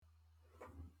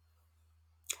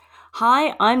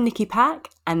Hi, I'm Nikki Pack,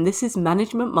 and this is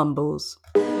Management Mumbles.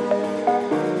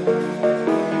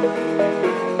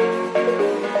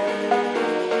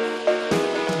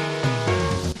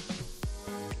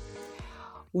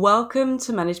 Welcome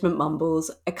to Management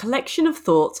Mumbles, a collection of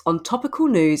thoughts on topical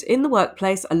news in the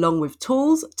workplace, along with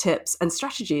tools, tips, and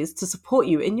strategies to support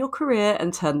you in your career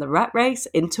and turn the rat race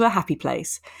into a happy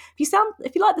place. If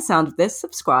you like the sound of this,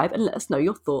 subscribe and let us know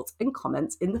your thoughts and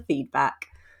comments in the feedback.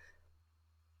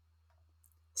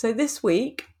 So this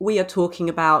week, we are talking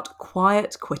about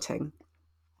quiet quitting.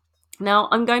 Now,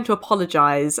 I'm going to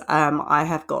apologise. I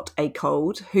have got a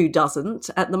cold. Who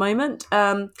doesn't at the moment?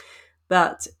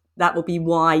 But that will be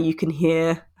why you can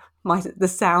hear the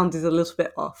sound is a little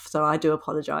bit off. So I do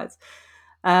apologise.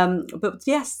 But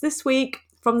yes, this week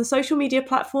from the social media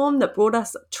platform that brought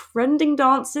us trending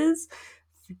dances,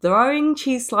 throwing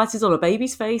cheese slices on a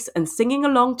baby's face and singing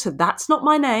along to That's Not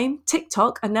My Name,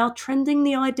 TikTok are now trending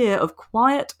the idea of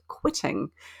quiet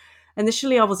quitting.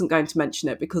 Initially, I wasn't going to mention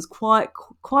it because quiet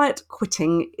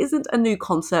quitting isn't a new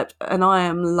concept, and I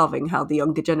am loving how the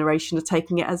younger generation are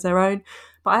taking it as their own.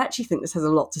 But I actually think this has a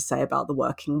lot to say about the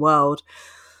working world.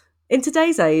 In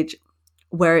today's age,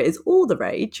 where it is all the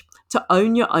rage to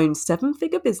own your own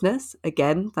seven-figure business,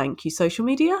 again, thank you, social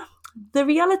media, the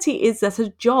reality is that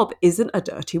a job isn't a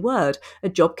dirty word. A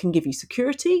job can give you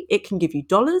security, it can give you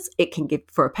dollars, it can give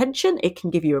for a pension, it can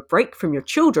give you a break from your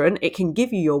children, it can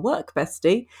give you your work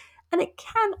bestie, and it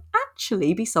can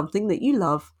actually be something that you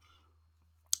love.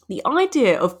 The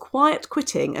idea of quiet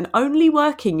quitting and only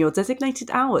working your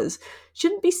designated hours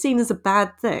shouldn't be seen as a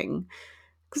bad thing,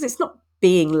 because it's not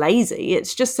being lazy,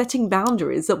 it's just setting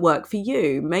boundaries that work for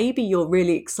you. Maybe you're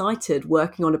really excited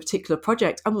working on a particular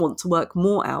project and want to work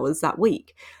more hours that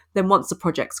week. Then once the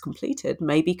project's completed,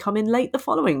 maybe come in late the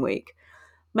following week.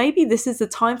 Maybe this is the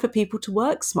time for people to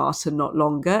work smarter, not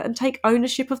longer, and take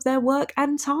ownership of their work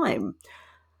and time.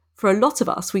 For a lot of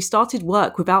us, we started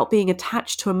work without being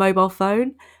attached to a mobile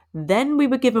phone. Then we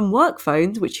were given work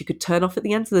phones, which you could turn off at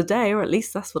the end of the day, or at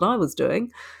least that's what I was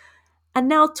doing. And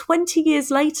now, 20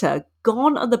 years later,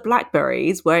 gone are the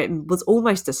Blackberries, where it was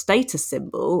almost a status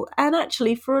symbol. And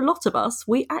actually, for a lot of us,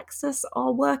 we access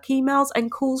our work emails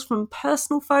and calls from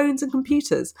personal phones and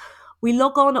computers. We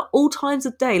log on at all times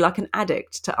of day like an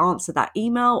addict to answer that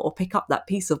email or pick up that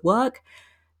piece of work,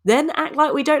 then act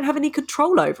like we don't have any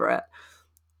control over it.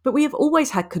 But we have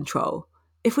always had control.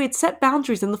 If we had set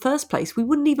boundaries in the first place, we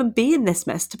wouldn't even be in this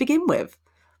mess to begin with.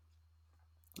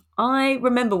 I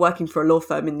remember working for a law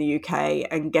firm in the UK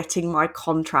and getting my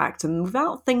contract, and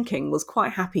without thinking was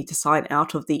quite happy to sign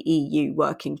out of the EU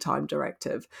Working Time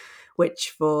Directive,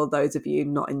 which, for those of you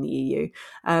not in the EU,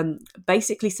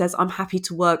 basically says I'm happy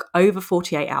to work over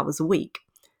 48 hours a week,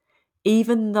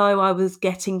 even though I was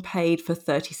getting paid for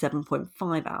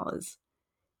 37.5 hours.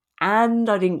 And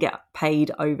I didn't get paid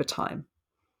overtime.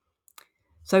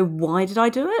 So why did I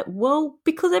do it? Well,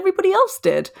 because everybody else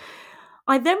did.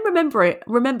 I then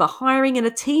remember hiring in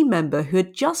a team member who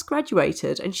had just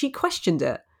graduated, and she questioned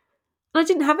it. And I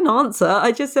didn't have an answer.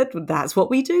 I just said, well, that's what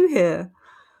we do here.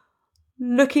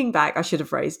 Looking back, I should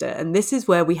have raised it. And this is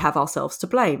where we have ourselves to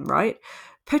blame, right?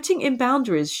 Putting in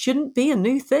boundaries shouldn't be a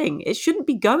new thing. It shouldn't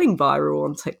be going viral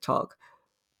on TikTok.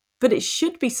 But it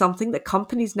should be something that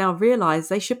companies now realise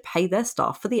they should pay their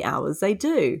staff for the hours they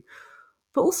do.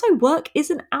 But also, work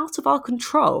isn't out of our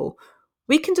control.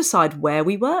 We can decide where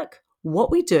we work,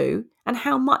 what we do, and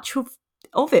how much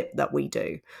of it that we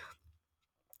do.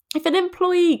 If an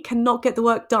employee cannot get the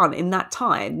work done in that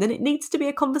time, then it needs to be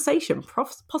a conversation,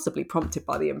 possibly prompted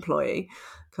by the employee.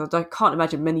 Because I can't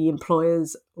imagine many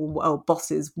employers or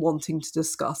bosses wanting to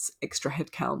discuss extra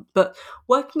headcount. But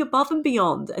working above and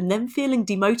beyond and then feeling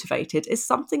demotivated is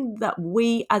something that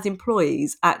we as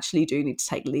employees actually do need to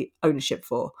take ownership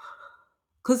for.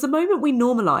 Because the moment we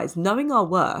normalise knowing our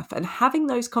worth and having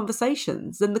those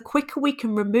conversations, then the quicker we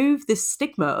can remove this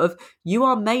stigma of you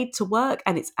are made to work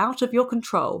and it's out of your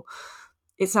control.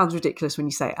 It sounds ridiculous when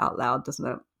you say it out loud, doesn't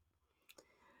it?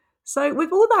 So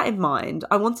with all that in mind,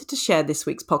 I wanted to share this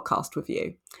week's podcast with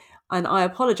you. And I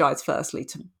apologise firstly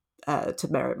to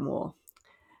Merritt Moore,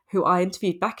 who I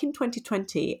interviewed back in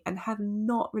 2020 and have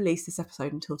not released this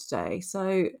episode until today.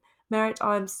 So Merritt,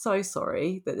 I'm so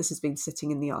sorry that this has been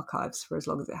sitting in the archives for as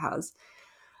long as it has.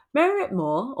 Merritt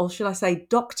Moore, or should I say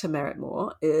Dr. Merritt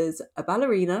Moore, is a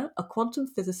ballerina, a quantum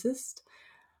physicist,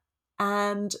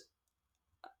 and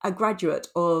a graduate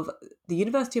of the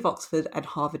University of Oxford and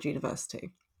Harvard University.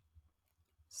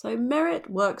 So Merritt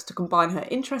works to combine her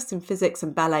interest in physics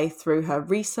and ballet through her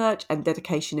research and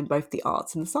dedication in both the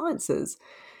arts and the sciences.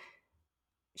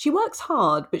 She works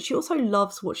hard, but she also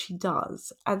loves what she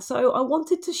does. And so I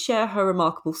wanted to share her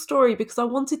remarkable story because I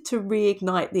wanted to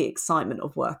reignite the excitement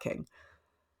of working,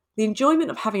 the enjoyment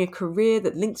of having a career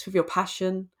that links with your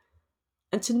passion,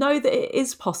 and to know that it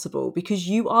is possible because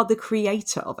you are the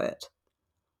creator of it.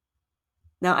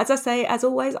 Now, as I say, as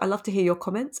always, I love to hear your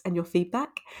comments and your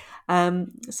feedback.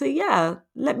 So yeah,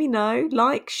 let me know,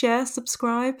 like, share,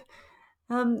 subscribe,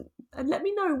 and let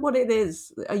me know what it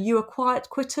is. Are you a quiet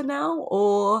quitter now,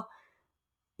 or are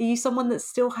you someone that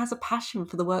still has a passion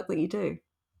for the work that you do?